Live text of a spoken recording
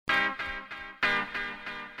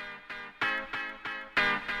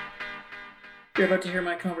You're about to hear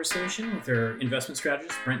my conversation with our investment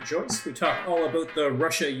strategist, Brent Joyce. We talk all about the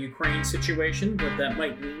Russia-Ukraine situation, what that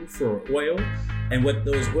might mean for oil, and what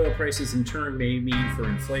those oil prices in turn may mean for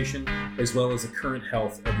inflation, as well as the current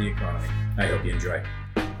health of the economy. I hope you enjoy.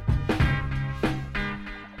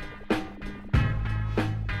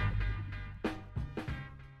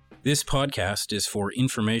 This podcast is for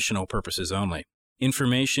informational purposes only.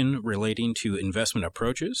 Information relating to investment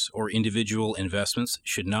approaches or individual investments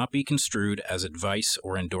should not be construed as advice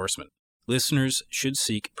or endorsement. Listeners should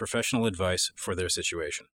seek professional advice for their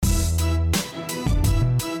situation.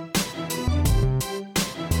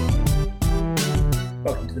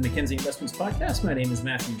 Welcome to the Mackenzie Investments podcast. My name is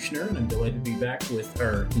Matthew Schnurr, and I'm delighted to be back with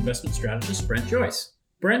our investment strategist, Brent Joyce.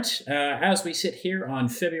 Brent, as we sit here on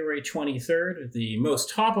February 23rd, the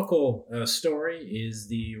most topical story is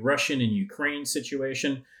the Russian and Ukraine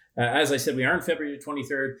situation. As I said, we are on February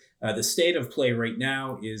 23rd. The state of play right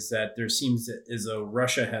now is that there seems as though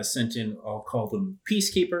Russia has sent in, I'll call them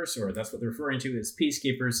peacekeepers, or that's what they're referring to as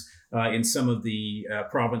peacekeepers, in some of the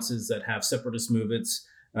provinces that have separatist movements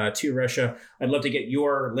to Russia. I'd love to get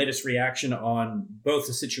your latest reaction on both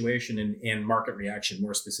the situation and market reaction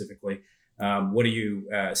more specifically. What are you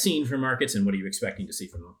seeing from markets, and what are you expecting to see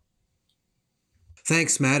from them?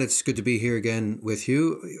 Thanks, Matt. It's good to be here again with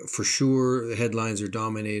you. For sure, the headlines are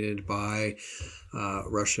dominated by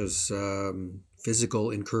Russia's physical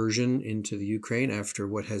incursion into the Ukraine after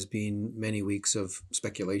what has been many weeks of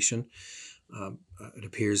speculation. It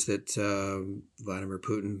appears that Vladimir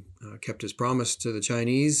Putin kept his promise to the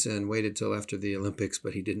Chinese and waited till after the Olympics,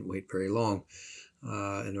 but he didn't wait very long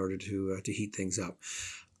in order to heat things up.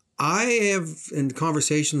 I have, in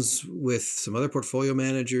conversations with some other portfolio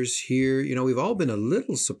managers here, we've all been a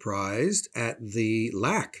little surprised at the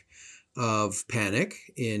lack of panic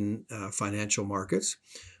in financial markets,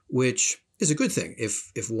 which is a good thing.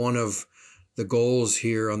 If one of the goals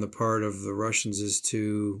here on the part of the Russians is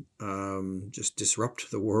to just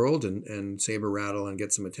disrupt the world and saber rattle and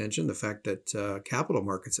get some attention, the fact that capital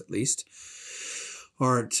markets, at least,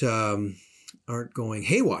 aren't going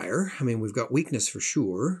haywire. I mean, we've got weakness for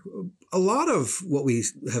sure. A lot of what we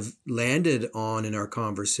have landed on in our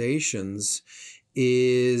conversations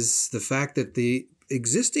is the fact that the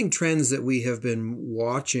existing trends that we have been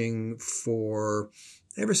watching for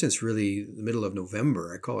ever since really the middle of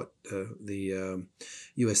November, I call it the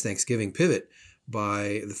U.S. Thanksgiving pivot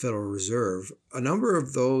by the Federal Reserve, a number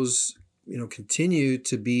of those continue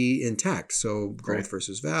to be intact. So growth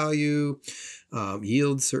versus value,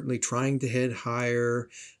 yields certainly trying to head higher.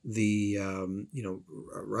 The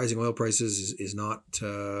rising oil prices is not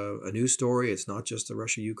a new story. It's not just the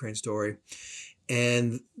Russia-Ukraine story.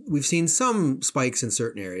 And we've seen some spikes in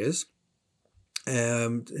certain areas.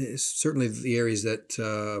 Certainly the areas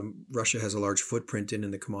that Russia has a large footprint in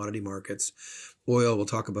the commodity markets. Oil, we'll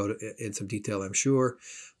talk about it in some detail, I'm sure.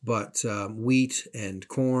 But wheat and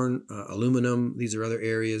corn, aluminum, these are other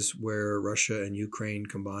areas where Russia and Ukraine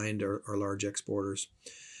combined are large exporters.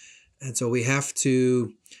 And so we have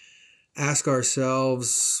to ask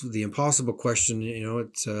ourselves the impossible question,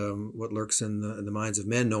 it's what lurks in the minds of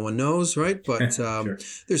men, no one knows, right? But Sure.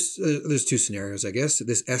 There's two scenarios, I guess.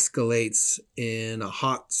 This escalates in a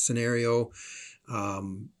hot scenario,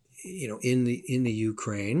 in the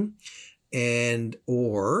Ukraine, and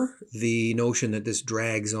or the notion that this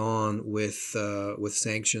drags on with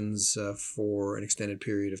sanctions for an extended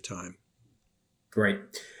period of time. Great.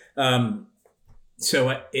 And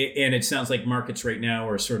it sounds like markets right now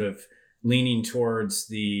are sort of leaning towards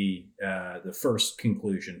the first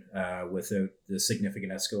conclusion without the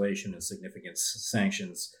significant escalation and significant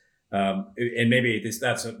sanctions. And maybe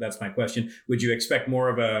that's my question. Would you expect more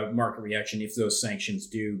of a market reaction if those sanctions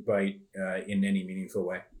do bite in any meaningful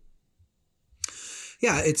way?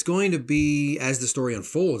 Yeah, it's going to be as the story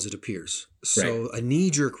unfolds, it appears. So a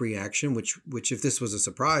knee-jerk reaction, which if this was a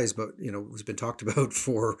surprise, but has been talked about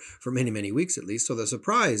for many, many weeks at least. So the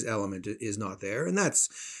surprise element is not there, and that's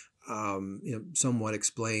somewhat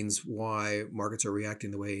explains why markets are reacting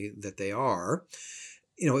the way that they are.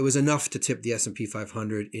 It was enough to tip the S&P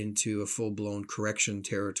 500 into a full-blown correction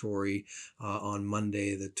territory on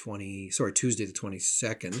Tuesday the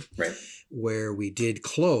 22nd, right, where we did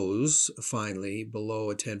close finally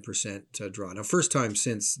below a 10% draw. Now, first time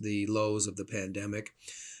since the lows of the pandemic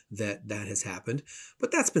that has happened,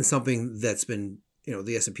 but that's been something that's been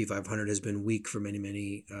the S&P 500 has been weak for many,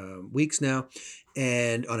 many weeks now.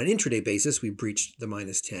 And on an intraday basis, we breached the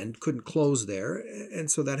minus 10, couldn't close there. And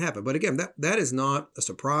so that happened. But again, that is not a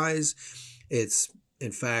surprise. It's,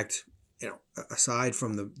 in fact, aside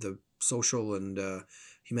from the social and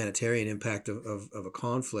humanitarian impact of a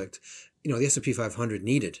conflict, the S&P 500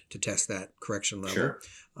 needed to test that correction level Sure.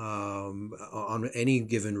 on any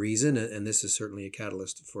given reason, and this is certainly a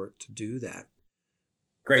catalyst for it to do that.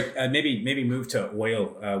 Great. Maybe move to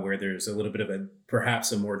oil, where there's a little bit of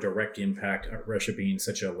perhaps a more direct impact, Russia being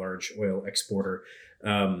such a large oil exporter.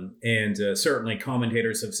 And certainly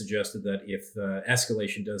commentators have suggested that if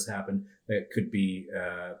escalation does happen, it could be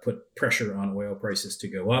put pressure on oil prices to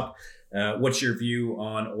go up. What's your view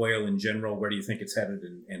on oil in general? Where do you think it's headed,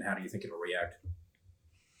 and how do you think it'll react?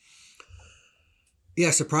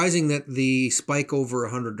 Yeah, surprising that the spike over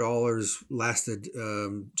 $100 lasted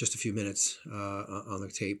just a few minutes on the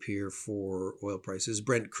tape here for oil prices.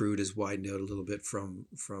 Brent crude has widened out a little bit from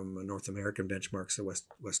North American benchmarks to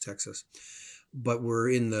West Texas, but we're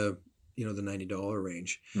in the the $90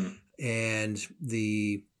 range, and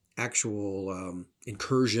the actual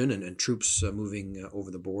incursion and troops moving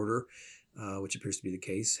over the border, which appears to be the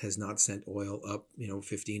case, has not sent oil up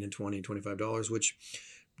 $15 and $20 and $25, which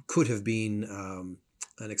could have been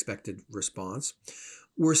an expected response.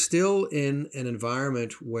 We're still in an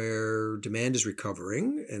environment where demand is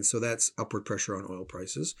recovering, and so that's upward pressure on oil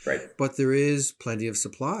prices. Right. But there is plenty of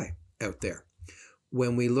supply out there.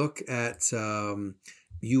 When we look at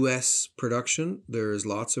U.S. production, there's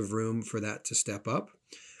lots of room for that to step up.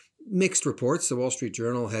 Mixed reports. The Wall Street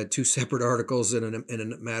Journal had two separate articles in a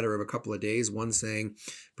matter of a couple of days. One saying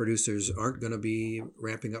producers aren't going to be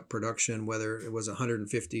ramping up production, whether it was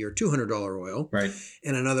 $150 or $200 oil. Right.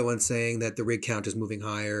 And another one saying that the rig count is moving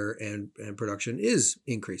higher and production is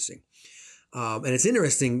increasing. And it's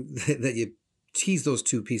interesting that you tease those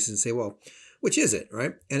two pieces and say, well, which is it,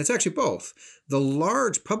 right? And it's actually both. The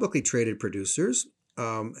large publicly traded producers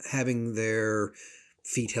having their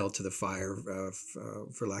feet held to the fire,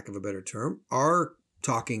 for lack of a better term, are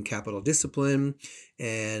talking capital discipline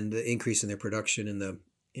and the increase in their production in the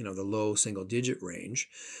the low single digit range.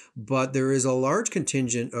 But there is a large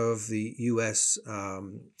contingent of the U.S.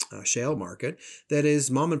 Shale market that is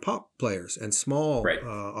mom and pop players and small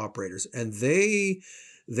operators, and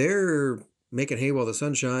they're making hay while the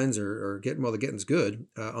sun shines, or getting while the getting's good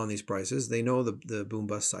on these prices. They know the boom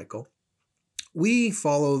bust cycle. We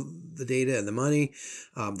follow the data and the money.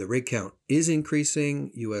 The rig count is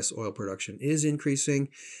increasing. U.S. oil production is increasing.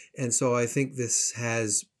 And so I think this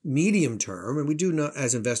has medium term, and we do not,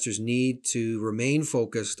 as investors, need to remain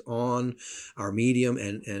focused on our medium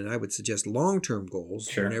and I would suggest long-term goals.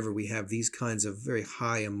 Sure. Whenever we have these kinds of very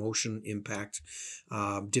high emotion impact,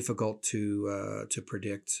 difficult to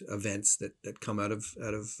predict events that come out of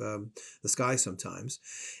the sky sometimes.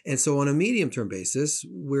 And so on a medium-term basis,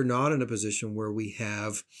 we're not in a position where we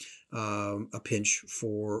have a pinch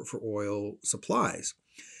for oil supplies.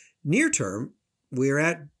 Near term, we're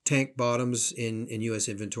at tank bottoms in U.S.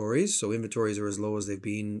 inventories. So inventories are as low as they've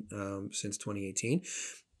been since 2018.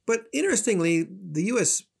 But interestingly, the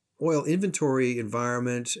U.S. oil inventory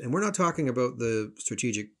environment, and we're not talking about the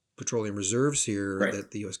strategic petroleum reserves here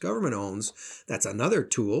that the U.S. government owns. That's another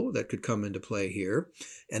tool that could come into play here.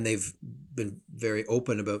 And they've been very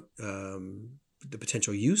open about the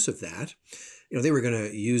potential use of that. They were going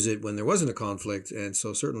to use it when there wasn't a conflict, and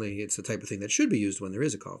so certainly it's the type of thing that should be used when there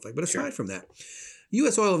is a conflict. But aside from that,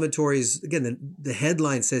 U.S. oil inventories, again, the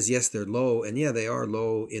headline says, yes, they're low, and yeah, they are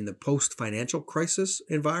low in the post-financial crisis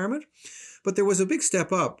environment. But there was a big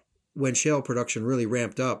step up when shale production really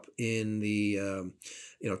ramped up in the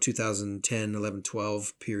 2010, 11,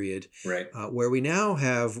 12 period, where we now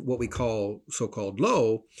have what we call so-called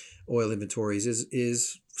low oil inventories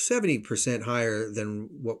is 70% higher than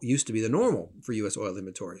what used to be the normal for U.S. oil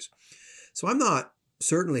inventories. So I'm not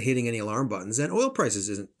certainly hitting any alarm buttons, and oil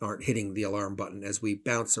prices aren't hitting the alarm button as we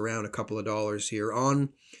bounce around a couple of dollars here on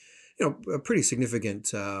pretty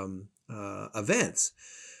significant events.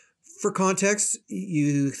 For context,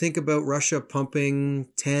 you think about Russia pumping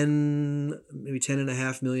maybe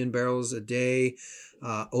 10.5 million barrels a day.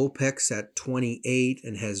 OPEC's at 28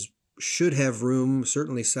 and should have room,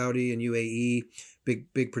 certainly Saudi and UAE,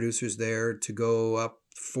 big producers there, to go up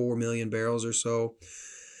 4 million barrels or so.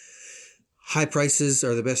 High prices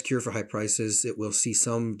are the best cure for high prices. It will see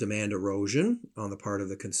some demand erosion on the part of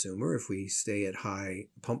the consumer if we stay at high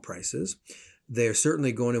pump prices. They're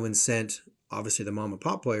certainly going to incent, obviously, the mom and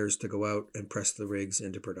pop players to go out and press the rigs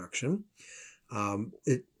into production.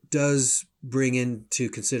 It does bring into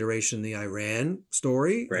consideration the Iran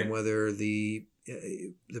story and whether the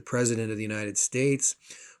president of the United States,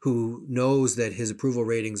 who knows that his approval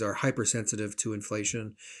ratings are hypersensitive to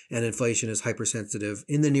inflation, and inflation is hypersensitive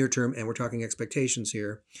in the near term, and we're talking expectations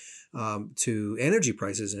here, to energy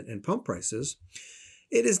prices and pump prices.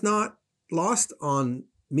 It is not lost on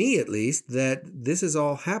me at least, that this is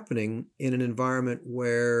all happening in an environment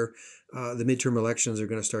where the midterm elections are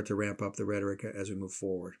going to start to ramp up the rhetoric as we move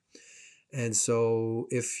forward. And so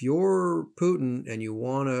if you're Putin and you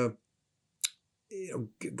want to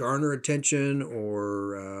garner attention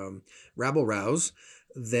or rabble rouse,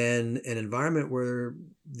 then an environment where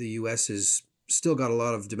the U.S. has still got a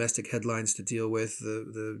lot of domestic headlines to deal with,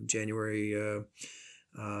 the January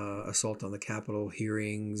assault on the Capitol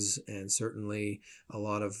hearings, and certainly a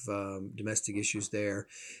lot of domestic issues there.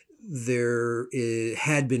 There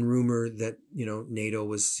had been rumor that NATO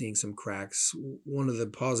was seeing some cracks. One of the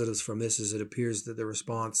positives from this is it appears that the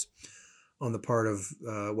response on the part of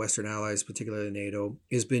Western allies, particularly NATO,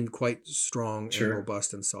 has been quite strong and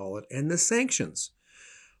robust and solid. And the sanctions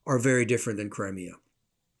are very different than Crimea.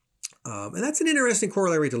 And that's an interesting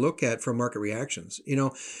corollary to look at from market reactions.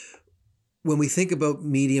 When we think about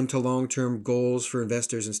medium to long-term goals for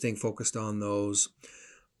investors and staying focused on those,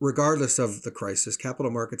 regardless of the crisis,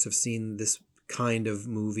 capital markets have seen this kind of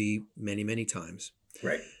movie many, many times.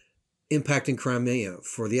 Right. Impact in Crimea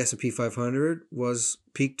for the S&P 500 was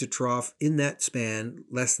peak to trough in that span,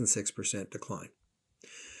 less than 6% decline.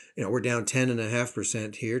 We're down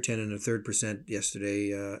 10.5% here, 10.33%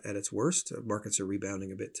 yesterday at its worst. Markets are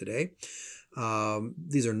rebounding a bit today.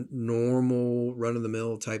 These are normal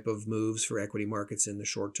run-of-the-mill type of moves for equity markets in the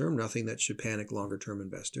short term, nothing that should panic longer-term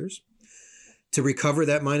investors. To recover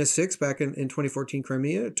that -6 back in 2014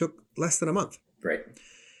 Crimea, it took less than a month. Right.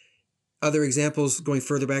 Other examples going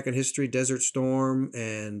further back in history, Desert Storm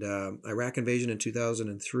and Iraq invasion in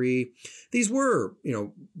 2003. These were,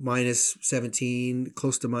 -17,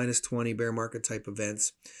 close to -20 bear market type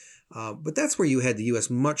events. But that's where you had the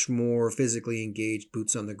U.S. much more physically engaged,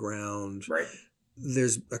 boots on the ground. Right.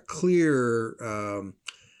 There's a clear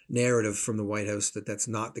narrative from the White House that that's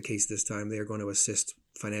not the case this time. They are going to assist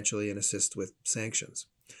financially and assist with sanctions.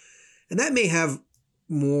 And that may have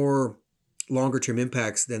more longer-term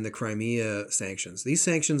impacts than the Crimea sanctions. These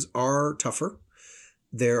sanctions are tougher.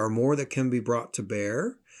 There are more that can be brought to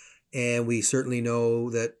bear. And we certainly know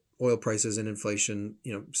that oil prices and inflation,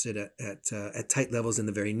 sit at tight levels in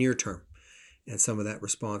the very near term. And some of that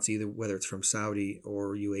response, either whether it's from Saudi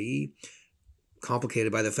or UAE,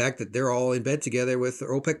 complicated by the fact that they're all in bed together with the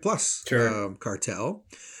OPEC Plus cartel.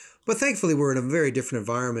 But thankfully, we're in a very different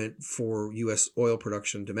environment for U.S. oil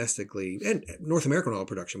production domestically and North American oil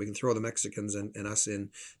production. We can throw the Mexicans and us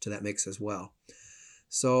into that mix as well.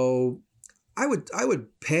 So I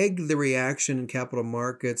would peg the reaction in capital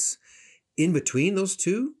markets in between those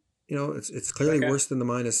two. It's clearly worse than the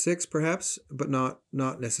 -6 perhaps, but not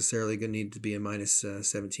necessarily going to need to be a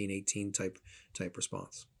 -17, 18 type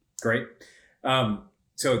response. Great.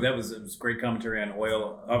 So it was great commentary on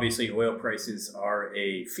oil. Obviously, oil prices are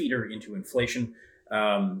a feeder into inflation.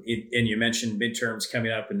 And you mentioned midterms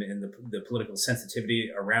coming up and the political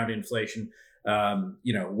sensitivity around inflation.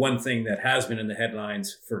 One thing that has been in the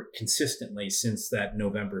headlines for consistently since that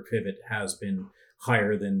November pivot has been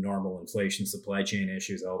higher than normal inflation, supply chain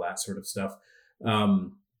issues, all that sort of stuff.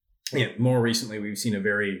 More recently, we've seen a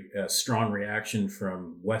very strong reaction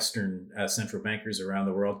from Western central bankers around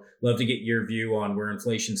the world. Love to get your view on where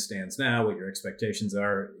inflation stands now, what your expectations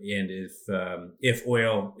are, and if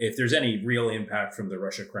there's any real impact from the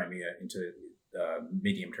Russia-Crimea into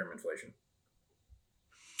medium-term inflation.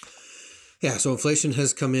 Yeah, so inflation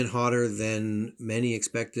has come in hotter than many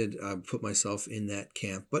expected. I put myself in that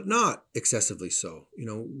camp, but not excessively so.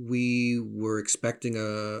 We were expecting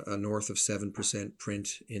a north of 7%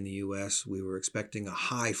 print in the U.S. We were expecting a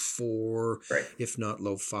high 4, if not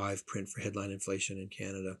low 5 print for headline inflation in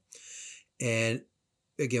Canada. And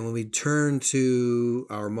again, when we turn to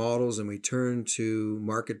our models and we turn to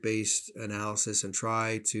market-based analysis and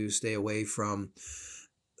try to stay away from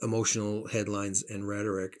emotional headlines and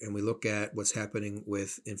rhetoric, and we look at what's happening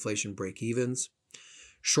with inflation break-evens.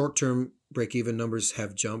 Short-term break-even numbers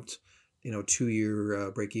have jumped. 2-year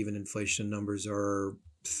break-even inflation numbers are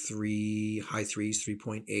high 3s,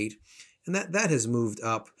 3.8. And that has moved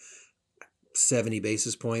up 70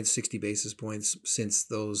 basis points, 60 basis points since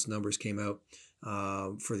those numbers came out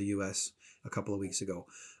for the U.S. a couple of weeks ago.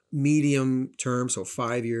 Medium term, so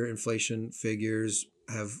 5-year inflation figures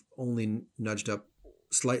have only nudged up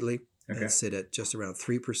slightly and sit at just around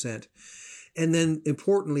 3%. And then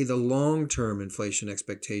importantly, the long-term inflation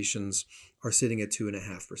expectations are sitting at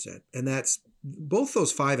 2.5%. And that's both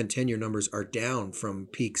those 5 and 10-year numbers are down from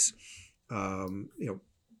peaks,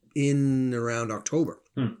 in around October.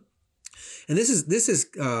 And this is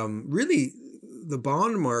really the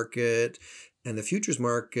bond market and the futures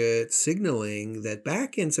market signaling that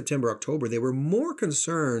back in September, October, they were more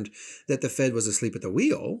concerned that the Fed was asleep at the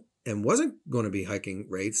wheel and wasn't going to be hiking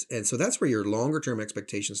rates. And so that's where your longer term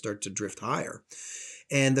expectations start to drift higher.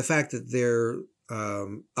 And the fact that they're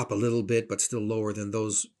up a little bit, but still lower than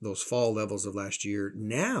those fall levels of last year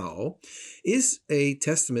now is a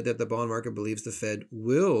testament that the bond market believes the Fed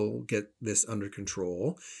will get this under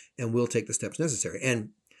control and will take the steps necessary. And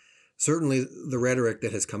certainly the rhetoric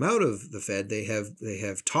that has come out of the Fed, they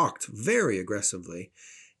have talked very aggressively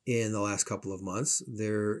in the last couple of months.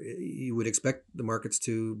 You would expect the markets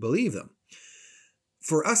to believe them.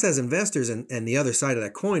 For us as investors, and the other side of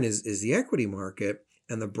that coin is the equity market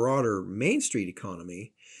and the broader Main Street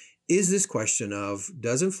economy, is this question of,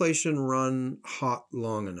 does inflation run hot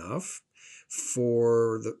long enough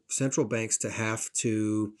for the central banks to have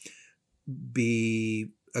to be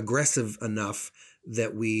aggressive enough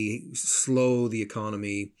that we slow the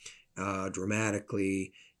economy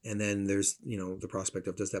dramatically? And then there's, the prospect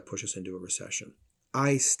of, does that push us into a recession?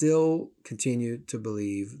 I still continue to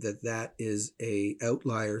believe that is a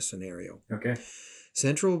outlier scenario. Okay.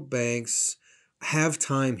 Central banks have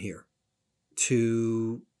time here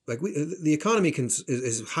to, the economy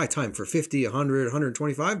is high time for 50, 100,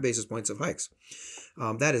 125 basis points of hikes.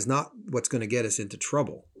 That is not what's going to get us into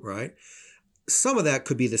trouble, right? Some of that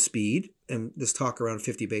could be the speed, and this talk around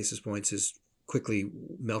 50 basis points is quickly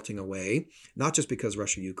melting away, not just because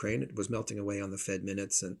Russia-Ukraine, it was melting away on the Fed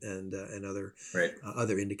minutes and other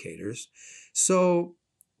other indicators. So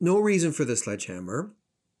no reason for the sledgehammer.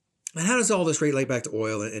 And how does all this relate back to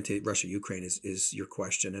oil and to Russia-Ukraine is your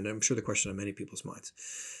question, and I'm sure the question on many people's minds.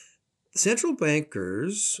 Central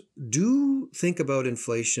bankers do think about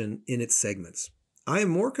inflation in its segments. I am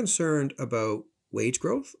more concerned about wage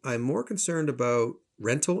growth. I'm more concerned about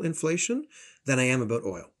rental inflation than I am about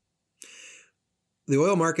oil. The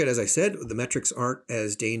oil market, as I said, the metrics aren't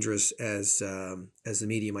as dangerous as the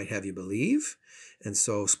media might have you believe. And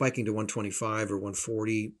so spiking to 125 or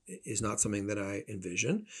 140 is not something that I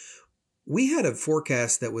envision. We had a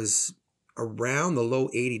forecast that was around the low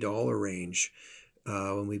 $80 range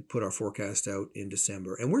when we put our forecast out in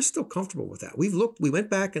December. And we're still comfortable with that. We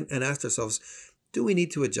went back and asked ourselves, do we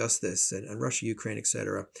need to adjust this, and Russia, Ukraine, et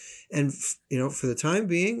cetera? And, for the time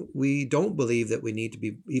being, we don't believe that we need to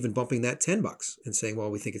be even bumping that $10 and saying,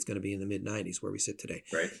 well, we think it's going to be in the mid 90s where we sit today.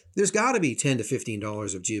 Right. There's got to be $10 to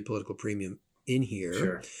 $15 of geopolitical premium in here.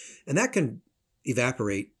 Sure. And that can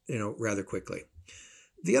evaporate, rather quickly.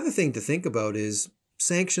 The other thing to think about is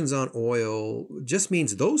sanctions on oil just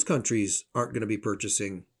means those countries aren't going to be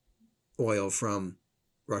purchasing oil from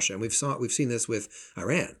Russia. And we've seen this with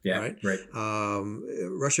Iran, right?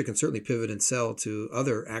 Russia can certainly pivot and sell to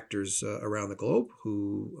other actors around the globe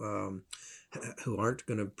who aren't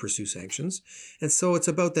going to pursue sanctions. And so it's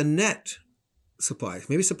about the net supply.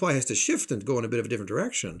 Maybe supply has to shift and go in a bit of a different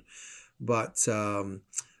direction, but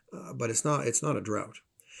it's not a drought.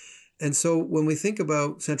 And so when we think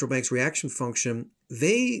about central banks' reaction function,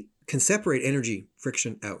 they can separate energy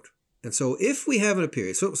friction out. And so if we have a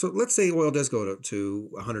period, so let's say oil does go to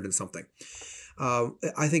 100 and something.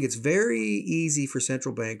 I think it's very easy for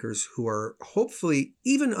central bankers who are hopefully,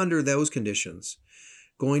 even under those conditions,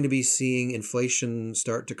 going to be seeing inflation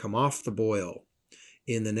start to come off the boil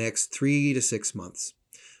in the next 3 to 6 months.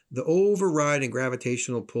 The overriding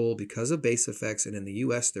gravitational pull because of base effects, and in the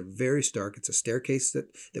US, they're very stark. It's a staircase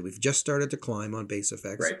that we've just started to climb on base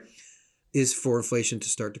effects, is for inflation to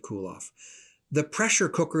start to cool off. The pressure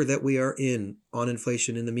cooker that we are in on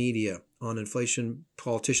inflation in the media, on inflation,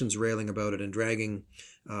 politicians railing about it and dragging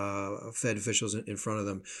Fed officials in front of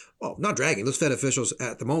them. Well, not dragging. Those Fed officials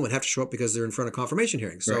at the moment have to show up because they're in front of confirmation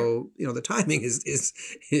hearings. So, the timing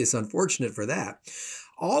is unfortunate for that.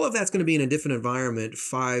 All of that's going to be in a different environment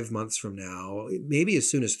 5 months from now, maybe as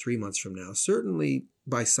soon as 3 months from now, certainly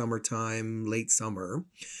by summertime, late summer,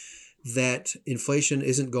 that inflation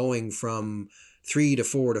isn't going from 3 to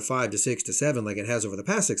 4 to 5 to 6 to 7 like it has over the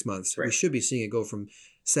past 6 months. We should be seeing it go from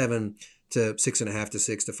 7 to 6.5 to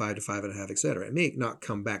 6 to 5 to 5.5, et cetera. It may not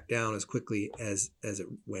come back down as quickly as it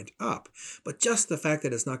went up, but just the fact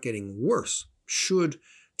that it's not getting worse should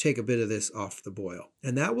take a bit of this off the boil.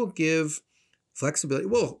 And that will give flexibility.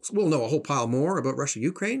 We'll know a whole pile more about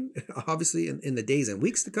Russia-Ukraine, obviously, in the days and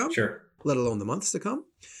weeks to come, let alone the months to come.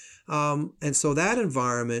 And so that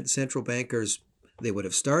environment, central bankers, they would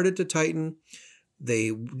have started to tighten.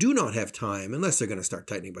 They do not have time, unless they're going to start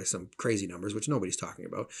tightening by some crazy numbers, which nobody's talking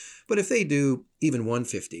about. But if they do even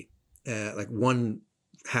 150, like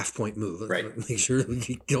 1/2 point move, make sure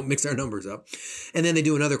we don't mix our numbers up, and then they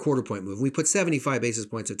do another 1/4 point move. We put 75 basis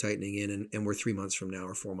points of tightening in, and we're 3 months from now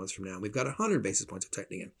or 4 months from now, we've got 100 basis points of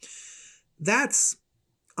tightening in. That's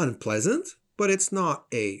unpleasant, but it's not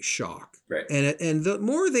a shock. And the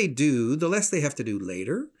more they do, the less they have to do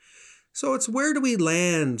later. So it's where do we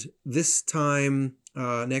land this time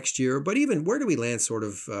next year, but even where do we land sort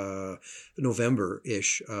of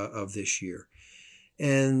November-ish of this year?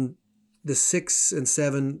 And the 6 and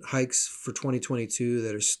 7 hikes for 2022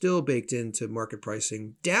 that are still baked into market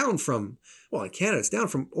pricing down from, well, in Canada, it's down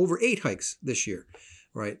from over 8 hikes this year,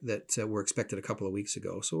 right, that were expected a couple of weeks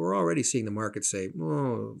ago. So we're already seeing the market say,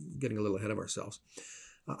 oh, getting a little ahead of ourselves.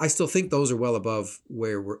 I still think those are well above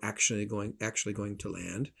where we're actually going to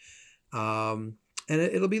land. And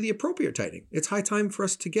it'll be the appropriate tightening. It's high time for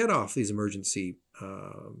us to get off these emergency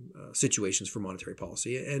situations for monetary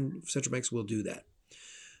policy, and central banks will do that.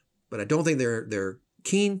 But I don't think they're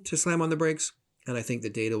keen to slam on the brakes, and I think the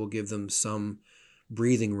data will give them some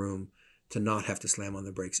breathing room to not have to slam on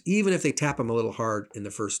the brakes, even if they tap them a little hard in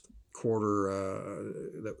the first quarter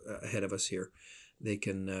ahead of us here. They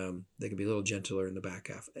can be a little gentler in the back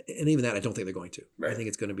half, and even that I don't think they're going to. Right. I think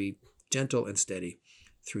it's going to be gentle and steady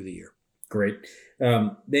through the year. Great.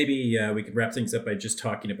 Maybe we could wrap things up by just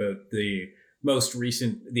talking about the most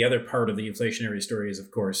recent. The other part of the inflationary story is,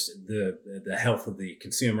 of course, the health of the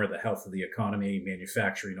consumer, the health of the economy,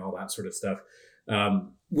 manufacturing, all that sort of stuff.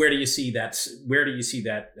 Where do you see that? Where do you see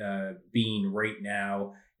that being right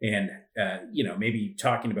now? And maybe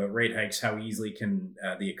talking about rate hikes, how easily can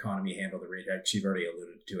the economy handle the rate hikes? You've already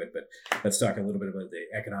alluded to it, but let's talk a little bit about the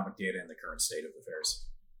economic data and the current state of affairs.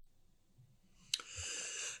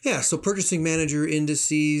 Yeah, so purchasing manager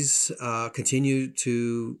indices continue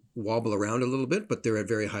to wobble around a little bit, but they're at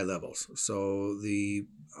very high levels. So the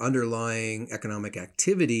underlying economic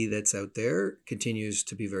activity that's out there continues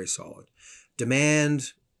to be very solid.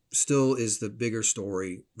 Demand still is the bigger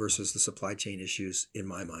story versus the supply chain issues in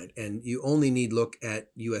my mind. And you only need look at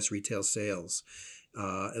U.S. retail sales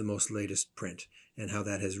in the most latest print and how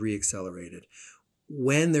that has reaccelerated.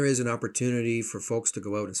 When there is an opportunity for folks to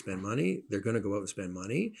go out and spend money, they're going to go out and spend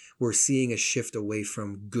money. We're seeing a shift away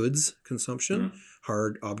from goods consumption,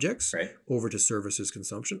 hard objects, right, over to services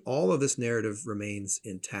consumption. All of this narrative remains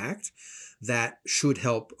intact. That should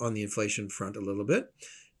help on the inflation front a little bit,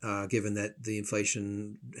 given that the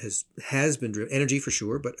inflation has been driven, energy for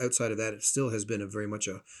sure, but outside of that, it still has been very much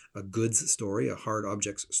a goods story, a hard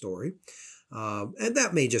objects story. And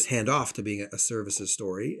that may just hand off to being a services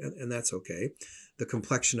story, and that's okay. The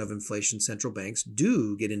complexion of inflation, central banks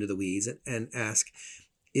do get into the weeds and ask,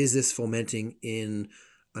 is this fomenting in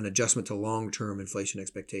an adjustment to long-term inflation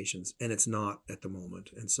expectations? And it's not at the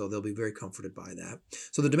moment. And so they'll be very comforted by that.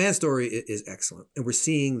 So the demand story is excellent. And we're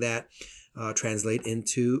seeing that translate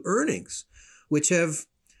into earnings, which have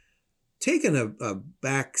taken a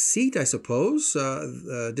back seat, I suppose,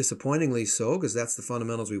 disappointingly so, because that's the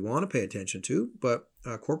fundamentals we want to pay attention to. But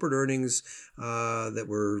corporate earnings that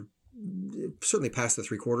were certainly past the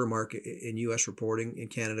 3-quarter mark in U.S. reporting. In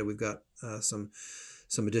Canada, we've got some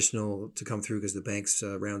additional to come through because the banks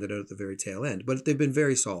rounded out at the very tail end. But they've been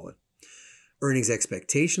very solid. Earnings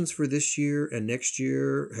expectations for this year and next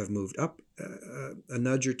year have moved up a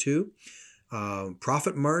nudge or two.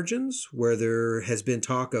 Profit margins, where there has been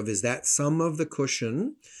talk of, is that some of the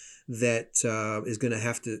cushion that is going to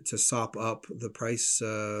have to sop up the price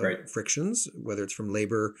frictions, whether it's from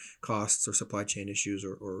labor costs or supply chain issues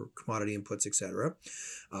or commodity inputs, et cetera.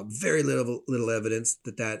 Very little evidence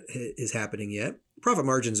that is happening yet. Profit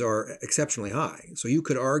margins are exceptionally high. So you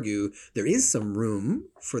could argue there is some room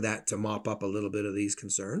for that to mop up a little bit of these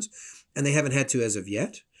concerns, and they haven't had to as of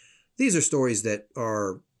yet. These are stories that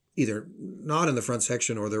are either not in the front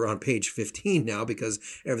section or they're on page 15 now because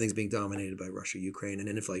everything's being dominated by Russia, Ukraine, and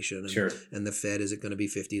inflation. And, sure. And the Fed, is it going to be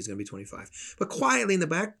 50? Is it going to be 25? But quietly in the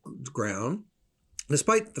background,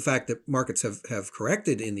 despite the fact that markets have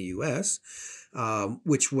corrected in the U.S.,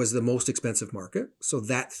 which was the most expensive market, so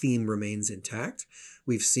that theme remains intact.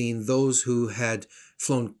 We've seen those who had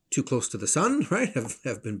flown too close to the sun, right,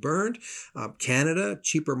 have been burned. Canada,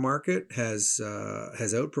 cheaper market, has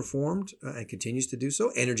outperformed and continues to do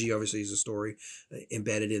so. Energy, obviously, is a story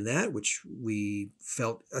embedded in that, which we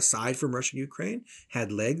felt, aside from Russia, Ukraine,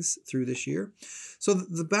 had legs through this year. So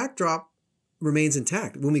the backdrop remains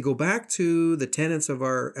intact. When we go back to the tenets of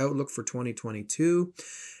our outlook for 2022,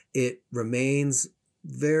 it remains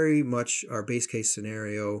very much our base case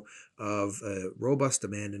scenario of a robust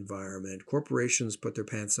demand environment. Corporations put their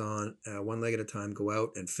pants on one leg at a time, go out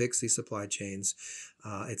and fix these supply chains.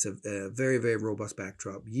 It's a very, very robust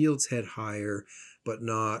backdrop. Yields head higher, but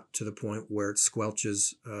not to the point where it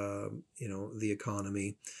squelches, the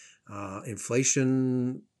economy.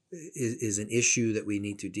 Inflation is an issue that we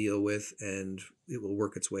need to deal with, and it will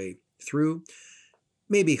work its way through.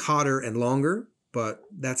 Maybe hotter and longer but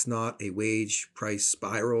that's not a wage price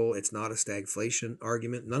spiral. It's not a stagflation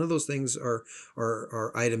argument. None of those things are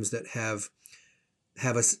items that have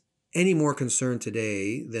us any more concerned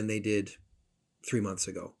today than they did 3 months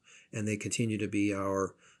ago. And they continue to be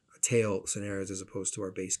our tail scenarios as opposed to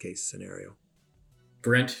our base case scenario.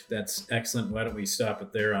 Brent, that's excellent. Why don't we stop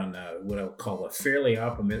it there on what I'll call a fairly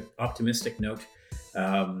optimistic note.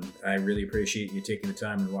 I really appreciate you taking the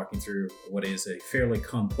time and walking through what is a fairly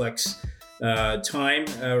complex time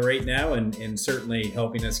right now, and certainly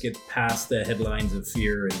helping us get past the headlines of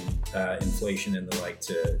fear and inflation and the like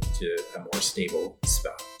to a more stable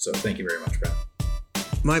spell. So thank you very much, Brent.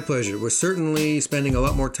 My pleasure. We're certainly spending a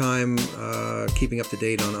lot more time keeping up to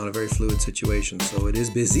date on a very fluid situation. So it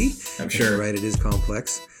is busy. I'm sure. You're right, it is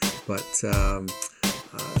complex, but there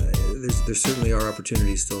certainly are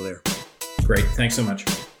opportunities still there. Great. Thanks so much.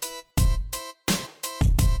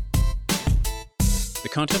 The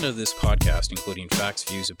content of this podcast, including facts,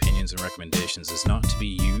 views, opinions, and recommendations, is not to be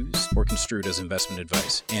used or construed as investment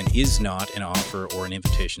advice and is not an offer or an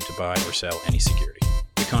invitation to buy or sell any security.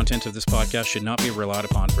 The content of this podcast should not be relied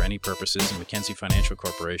upon for any purposes, and Mackenzie Financial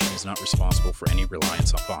Corporation is not responsible for any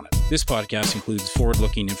reliance upon it. This podcast includes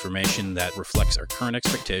forward-looking information that reflects our current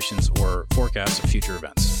expectations or forecasts of future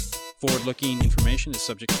events. Forward-looking information is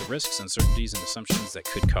subject to risks, uncertainties, and assumptions that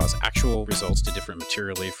could cause actual results to differ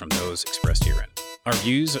materially from those expressed herein. Our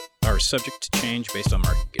views are subject to change based on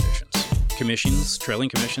market conditions. Commissions, trailing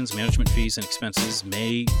commissions, management fees, and expenses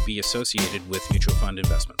may be associated with mutual fund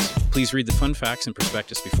investments. Please read the fund facts and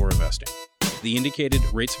prospectus before investing. The indicated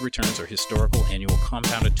rates of returns are historical annual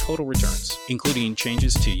compounded total returns, including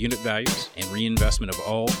changes to unit values and reinvestment of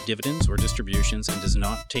all dividends or distributions, and does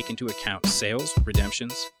not take into account sales,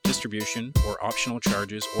 redemptions, distribution, or optional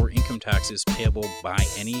charges or income taxes payable by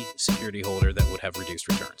any security holder that would have reduced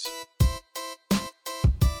returns.